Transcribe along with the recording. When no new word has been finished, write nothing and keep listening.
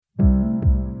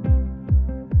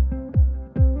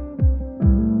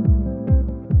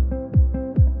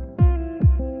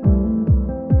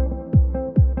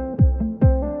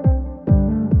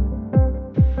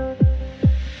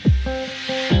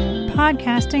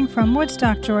Podcasting from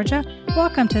Woodstock, Georgia,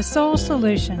 welcome to Soul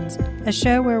Solutions, a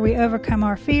show where we overcome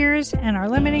our fears and our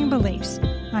limiting beliefs.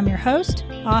 I'm your host,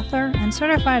 author, and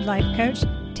certified life coach,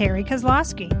 Terry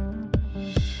Kozlowski.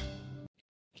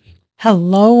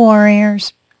 Hello,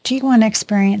 warriors. Do you want to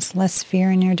experience less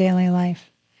fear in your daily life?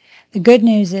 The good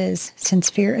news is, since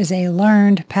fear is a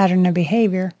learned pattern of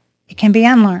behavior, it can be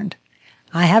unlearned.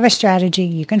 I have a strategy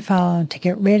you can follow to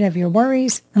get rid of your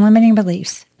worries and limiting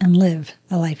beliefs and live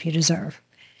the life you deserve.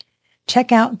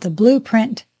 Check out the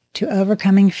Blueprint to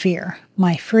Overcoming Fear,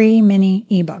 my free mini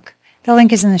ebook. The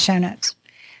link is in the show notes.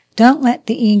 Don't let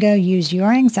the ego use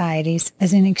your anxieties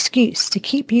as an excuse to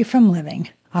keep you from living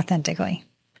authentically.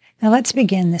 Now let's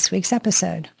begin this week's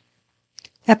episode.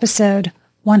 Episode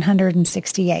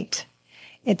 168.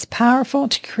 It's powerful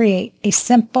to create a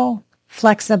simple,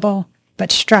 flexible, but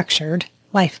structured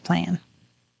life plan.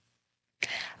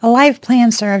 A life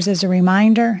plan serves as a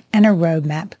reminder and a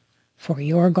roadmap for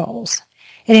your goals.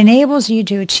 It enables you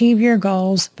to achieve your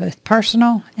goals, both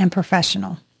personal and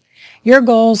professional. Your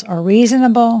goals are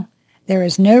reasonable. There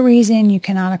is no reason you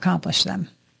cannot accomplish them.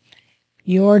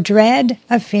 Your dread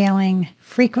of failing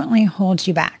frequently holds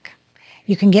you back.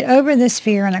 You can get over this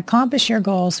fear and accomplish your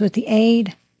goals with the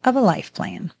aid of a life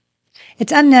plan.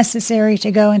 It's unnecessary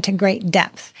to go into great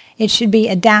depth. It should be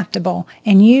adaptable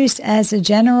and used as a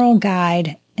general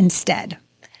guide instead.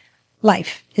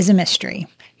 Life is a mystery.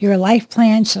 Your life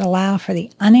plan should allow for the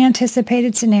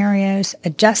unanticipated scenarios,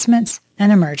 adjustments,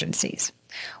 and emergencies.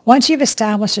 Once you've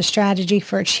established a strategy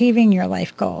for achieving your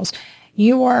life goals,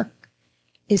 your work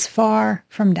is far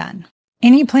from done.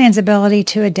 Any plan's ability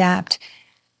to adapt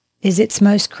is its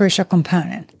most crucial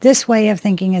component. This way of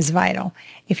thinking is vital.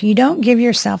 If you don't give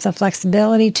yourself the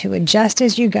flexibility to adjust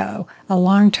as you go, a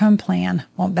long-term plan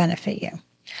won't benefit you.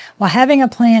 While having a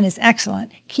plan is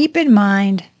excellent, keep in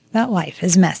mind that life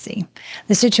is messy.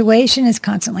 The situation is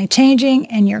constantly changing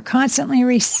and you're constantly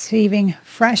receiving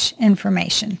fresh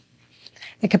information.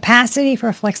 The capacity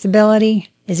for flexibility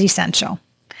is essential.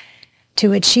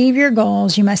 To achieve your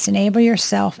goals, you must enable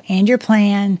yourself and your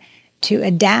plan to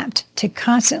adapt to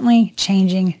constantly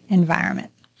changing environment.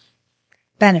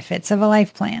 Benefits of a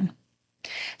life plan.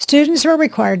 Students are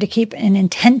required to keep an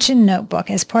intention notebook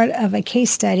as part of a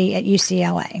case study at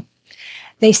UCLA.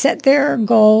 They set their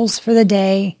goals for the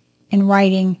day in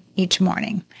writing each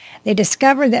morning. They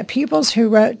discovered that pupils who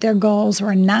wrote their goals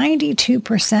were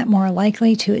 92% more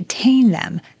likely to attain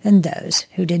them than those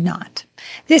who did not.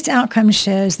 This outcome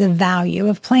shows the value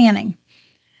of planning.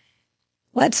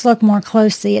 Let's look more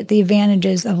closely at the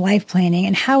advantages of life planning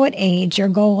and how it aids your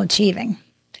goal achieving.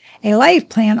 A life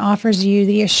plan offers you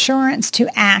the assurance to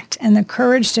act and the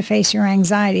courage to face your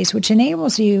anxieties, which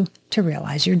enables you to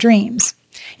realize your dreams.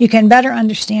 You can better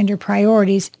understand your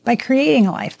priorities by creating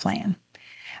a life plan.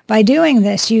 By doing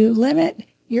this, you limit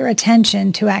your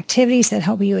attention to activities that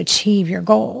help you achieve your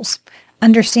goals.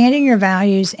 Understanding your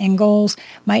values and goals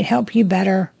might help you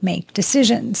better make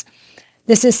decisions.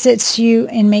 This assists you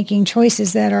in making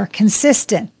choices that are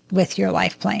consistent with your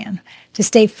life plan. To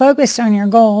stay focused on your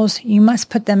goals, you must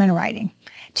put them in writing.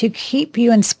 To keep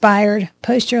you inspired,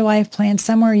 post your life plan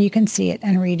somewhere you can see it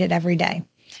and read it every day.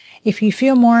 If you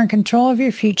feel more in control of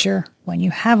your future when you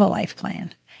have a life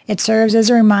plan, it serves as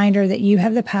a reminder that you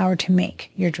have the power to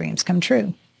make your dreams come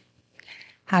true.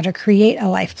 How to create a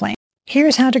life plan.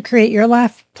 Here's how to create your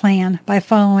life plan by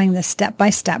following the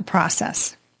step-by-step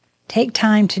process. Take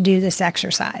time to do this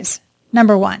exercise.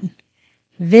 Number 1,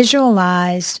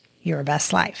 visualize your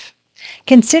best life.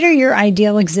 Consider your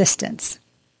ideal existence.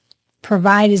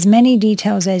 Provide as many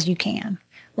details as you can.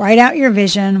 Write out your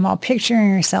vision while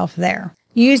picturing yourself there.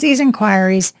 Use these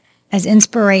inquiries as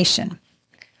inspiration.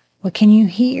 What can you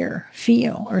hear,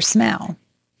 feel, or smell?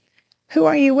 Who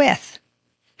are you with?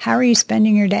 How are you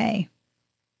spending your day?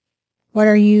 What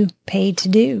are you paid to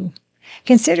do?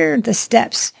 Consider the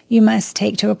steps you must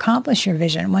take to accomplish your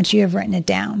vision once you have written it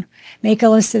down. Make a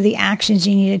list of the actions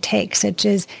you need to take, such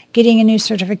as getting a new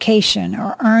certification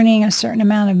or earning a certain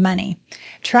amount of money.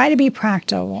 Try to be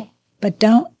practical, but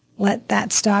don't let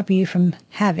that stop you from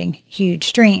having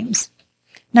huge dreams.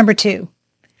 Number 2,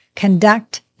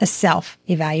 conduct a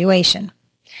self-evaluation.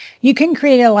 You can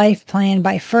create a life plan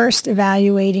by first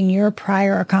evaluating your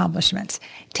prior accomplishments.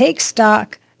 Take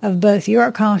stock of both your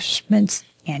accomplishments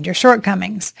and your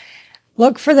shortcomings.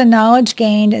 Look for the knowledge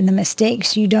gained and the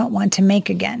mistakes you don't want to make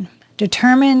again.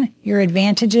 Determine your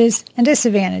advantages and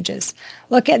disadvantages.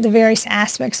 Look at the various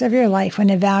aspects of your life when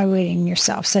evaluating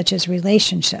yourself, such as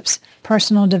relationships,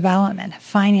 personal development,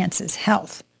 finances,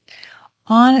 health.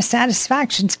 On a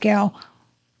satisfaction scale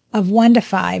of 1 to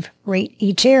 5, rate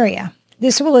each area.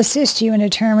 This will assist you in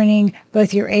determining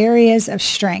both your areas of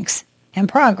strengths and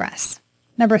progress.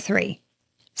 Number 3,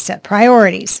 set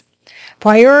priorities.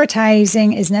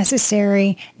 Prioritizing is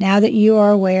necessary now that you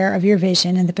are aware of your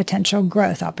vision and the potential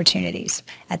growth opportunities.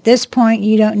 At this point,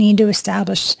 you don't need to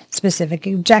establish specific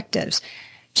objectives.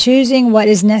 Choosing what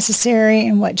is necessary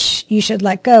and what you should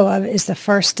let go of is the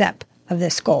first step of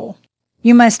this goal.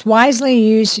 You must wisely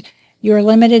use your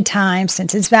limited time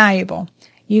since it's valuable.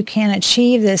 You can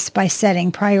achieve this by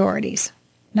setting priorities.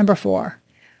 Number 4,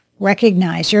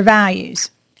 recognize your values.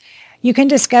 You can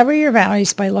discover your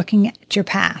values by looking at your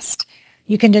past.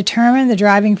 You can determine the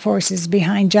driving forces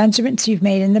behind judgments you've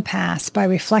made in the past by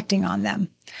reflecting on them.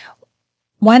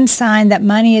 One sign that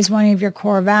money is one of your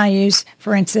core values,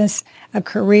 for instance, a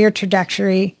career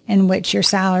trajectory in which your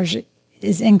salary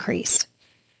is increased.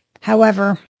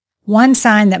 However, one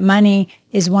sign that money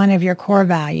is one of your core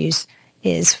values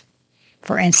is,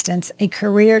 for instance, a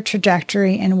career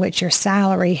trajectory in which your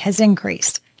salary has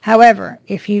increased. However,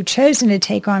 if you've chosen to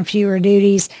take on fewer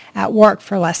duties at work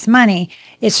for less money,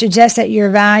 it suggests that you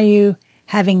value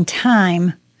having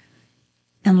time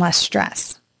and less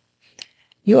stress.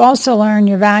 You also learn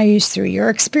your values through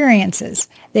your experiences.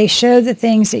 They show the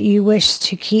things that you wish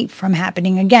to keep from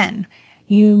happening again.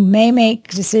 You may make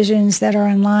decisions that are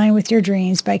in line with your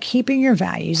dreams by keeping your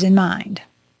values in mind.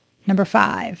 Number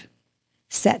 5,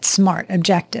 set SMART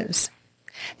objectives.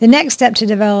 The next step to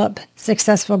develop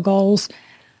successful goals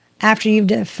after you've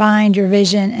defined your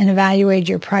vision and evaluated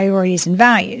your priorities and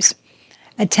values.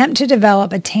 Attempt to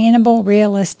develop attainable,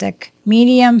 realistic,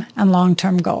 medium, and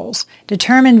long-term goals.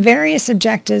 Determine various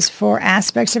objectives for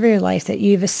aspects of your life that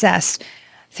you've assessed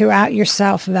throughout your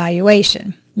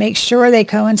self-evaluation. Make sure they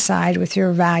coincide with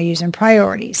your values and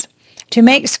priorities. To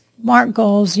make SMART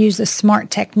goals, use the SMART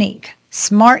technique.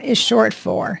 SMART is short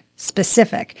for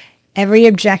specific. Every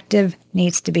objective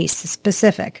needs to be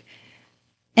specific.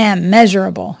 M,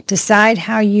 measurable. Decide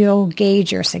how you'll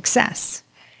gauge your success.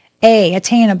 A,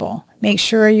 attainable. Make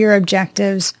sure your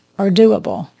objectives are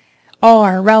doable.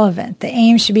 R, relevant. The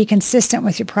aim should be consistent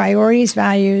with your priorities,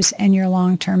 values, and your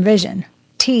long-term vision.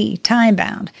 T,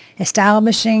 time-bound.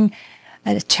 Establishing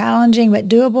a challenging but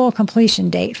doable completion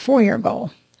date for your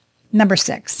goal. Number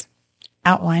 6,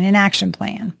 outline an action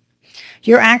plan.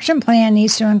 Your action plan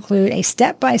needs to include a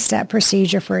step-by-step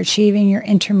procedure for achieving your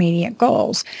intermediate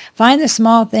goals. Find the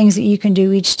small things that you can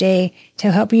do each day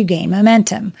to help you gain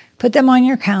momentum. Put them on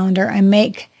your calendar and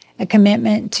make a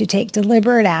commitment to take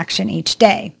deliberate action each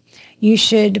day. You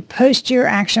should post your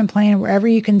action plan wherever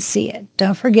you can see it.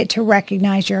 Don't forget to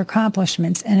recognize your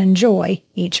accomplishments and enjoy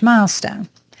each milestone.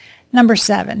 Number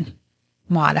 7,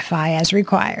 modify as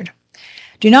required.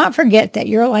 Do not forget that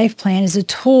your life plan is a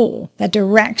tool that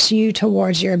directs you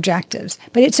towards your objectives,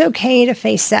 but it's okay to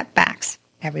face setbacks.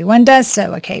 Everyone does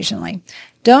so occasionally.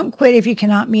 Don't quit if you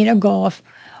cannot meet a goal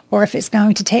or if it's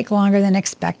going to take longer than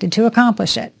expected to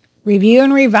accomplish it. Review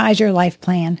and revise your life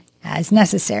plan as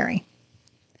necessary.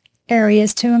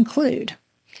 Areas to include.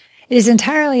 It is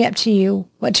entirely up to you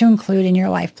what to include in your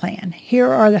life plan. Here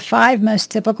are the 5 most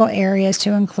typical areas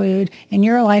to include in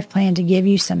your life plan to give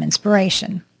you some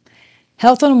inspiration.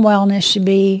 Health and wellness should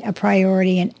be a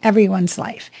priority in everyone's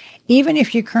life. Even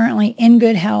if you're currently in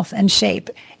good health and shape,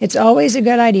 it's always a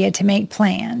good idea to make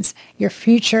plans. Your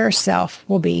future self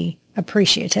will be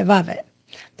appreciative of it.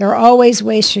 There are always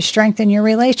ways to strengthen your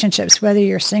relationships, whether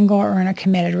you're single or in a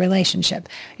committed relationship.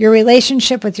 Your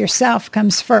relationship with yourself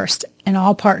comes first in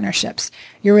all partnerships.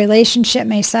 Your relationship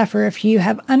may suffer if you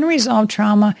have unresolved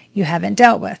trauma you haven't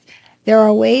dealt with. There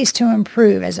are ways to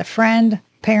improve as a friend,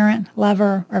 parent,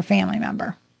 lover, or family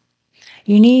member.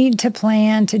 You need to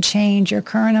plan to change your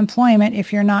current employment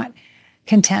if you're not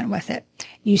content with it.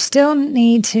 You still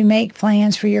need to make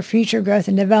plans for your future growth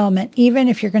and development, even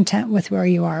if you're content with where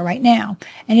you are right now.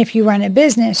 And if you run a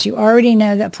business, you already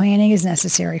know that planning is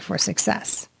necessary for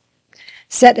success.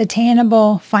 Set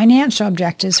attainable financial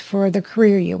objectives for the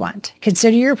career you want.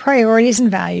 Consider your priorities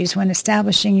and values when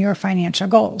establishing your financial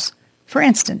goals. For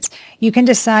instance, you can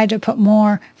decide to put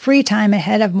more free time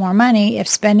ahead of more money if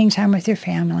spending time with your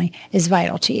family is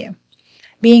vital to you.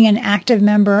 Being an active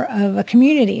member of a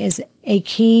community is a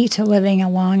key to living a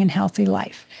long and healthy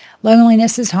life.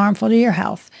 Loneliness is harmful to your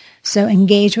health, so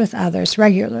engage with others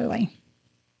regularly.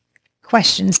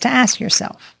 Questions to ask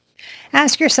yourself.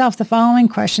 Ask yourself the following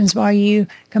questions while you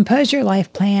compose your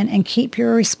life plan and keep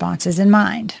your responses in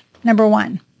mind. Number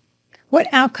 1, what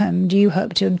outcome do you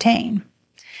hope to obtain?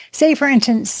 Say, for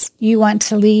instance, you want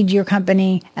to lead your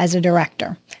company as a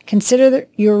director. Consider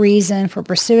your reason for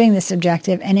pursuing this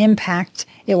objective and impact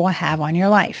it will have on your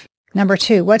life. Number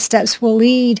 2, what steps will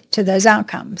lead to those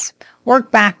outcomes?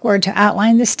 Work backward to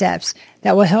outline the steps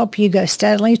that will help you go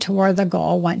steadily toward the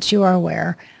goal once you are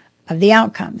aware of the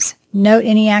outcomes. Note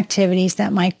any activities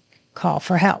that might call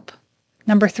for help.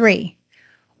 Number 3,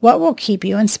 what will keep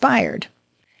you inspired?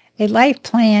 A life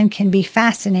plan can be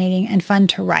fascinating and fun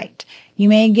to write. You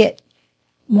may get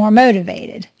more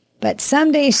motivated, but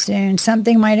someday soon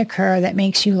something might occur that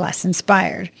makes you less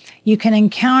inspired. You can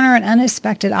encounter an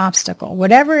unexpected obstacle.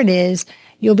 Whatever it is,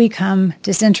 you'll become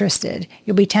disinterested.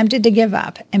 You'll be tempted to give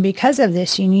up. And because of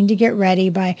this, you need to get ready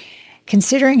by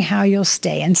considering how you'll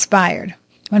stay inspired.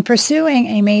 When pursuing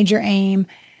a major aim,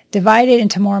 divide it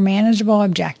into more manageable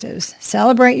objectives.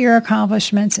 Celebrate your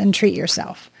accomplishments and treat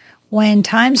yourself. When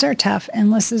times are tough,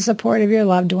 enlist the support of your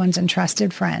loved ones and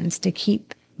trusted friends to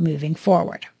keep moving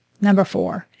forward. Number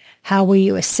 4, how will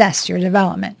you assess your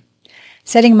development?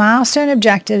 Setting milestone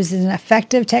objectives is an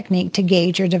effective technique to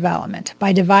gauge your development.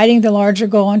 By dividing the larger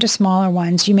goal into smaller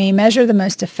ones, you may measure the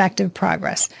most effective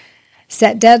progress.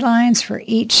 Set deadlines for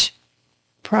each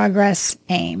progress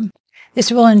aim.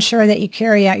 This will ensure that you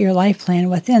carry out your life plan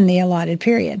within the allotted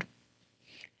period.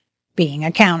 Being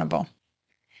accountable.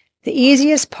 The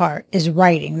easiest part is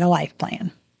writing the life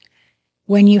plan.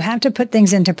 When you have to put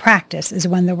things into practice is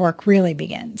when the work really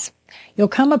begins. You'll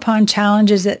come upon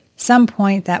challenges at some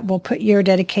point that will put your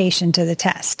dedication to the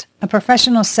test. A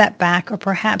professional setback or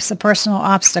perhaps a personal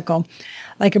obstacle,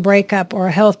 like a breakup or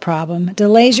a health problem,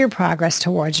 delays your progress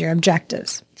towards your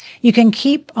objectives. You can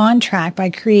keep on track by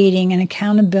creating an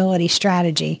accountability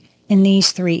strategy in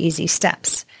these 3 easy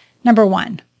steps. Number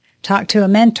 1, talk to a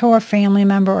mentor, family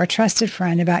member, or trusted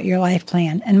friend about your life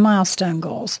plan and milestone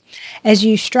goals. As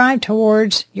you strive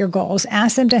towards your goals,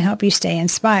 ask them to help you stay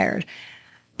inspired.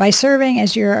 By serving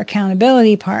as your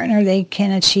accountability partner, they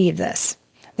can achieve this.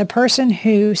 The person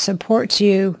who supports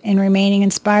you in remaining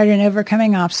inspired and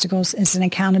overcoming obstacles is an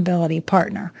accountability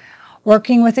partner.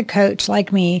 Working with a coach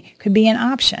like me could be an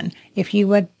option if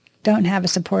you don't have a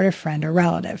supportive friend or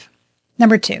relative.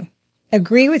 Number 2,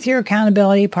 agree with your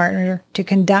accountability partner to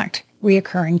conduct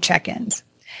recurring check-ins.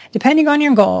 Depending on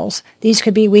your goals, these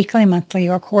could be weekly, monthly,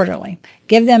 or quarterly.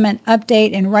 Give them an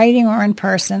update in writing or in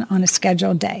person on a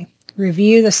scheduled day.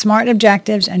 Review the SMART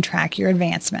objectives and track your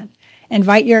advancement.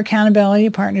 Invite your accountability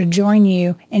partner to join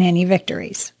you in any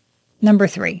victories. Number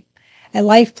 3, a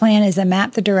life plan is a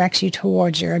map that directs you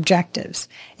towards your objectives.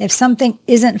 If something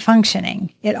isn't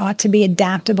functioning, it ought to be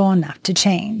adaptable enough to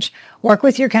change. Work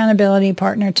with your accountability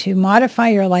partner to modify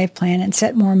your life plan and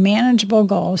set more manageable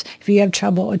goals if you have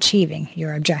trouble achieving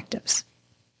your objectives.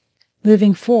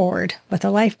 Moving forward with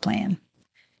a life plan.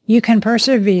 You can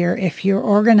persevere if you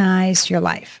organize your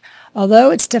life.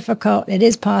 Although it's difficult, it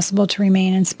is possible to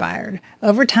remain inspired.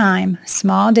 Over time,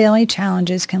 small daily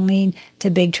challenges can lead to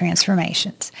big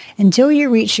transformations. Until you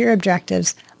reach your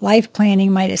objectives, life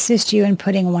planning might assist you in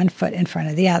putting one foot in front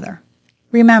of the other.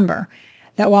 Remember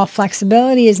that while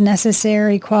flexibility is a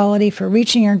necessary quality for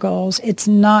reaching your goals, it's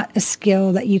not a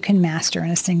skill that you can master in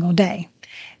a single day.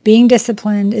 Being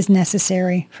disciplined is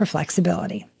necessary for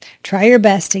flexibility. Try your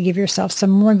best to give yourself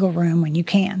some wiggle room when you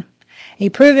can. A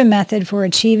proven method for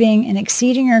achieving and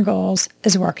exceeding your goals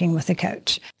is working with a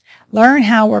coach. Learn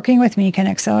how working with me can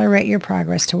accelerate your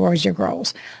progress towards your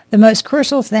goals. The most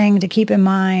crucial thing to keep in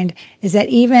mind is that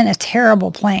even a terrible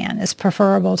plan is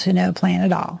preferable to no plan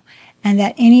at all, and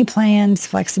that any plan's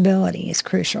flexibility is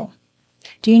crucial.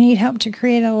 Do you need help to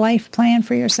create a life plan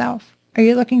for yourself? Are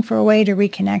you looking for a way to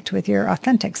reconnect with your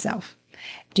authentic self?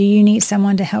 Do you need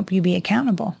someone to help you be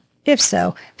accountable? If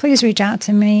so, please reach out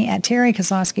to me at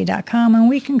TerryKozlowski.com and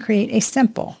we can create a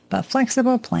simple but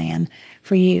flexible plan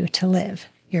for you to live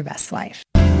your best life.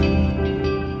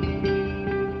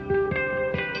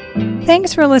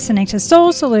 Thanks for listening to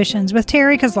Soul Solutions with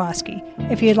Terry Kozlowski.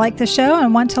 If you'd like the show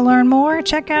and want to learn more,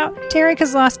 check out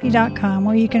TerryKozlowski.com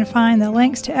where you can find the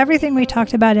links to everything we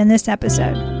talked about in this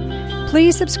episode.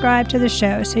 Please subscribe to the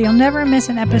show so you'll never miss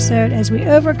an episode as we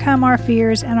overcome our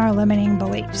fears and our limiting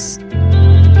beliefs.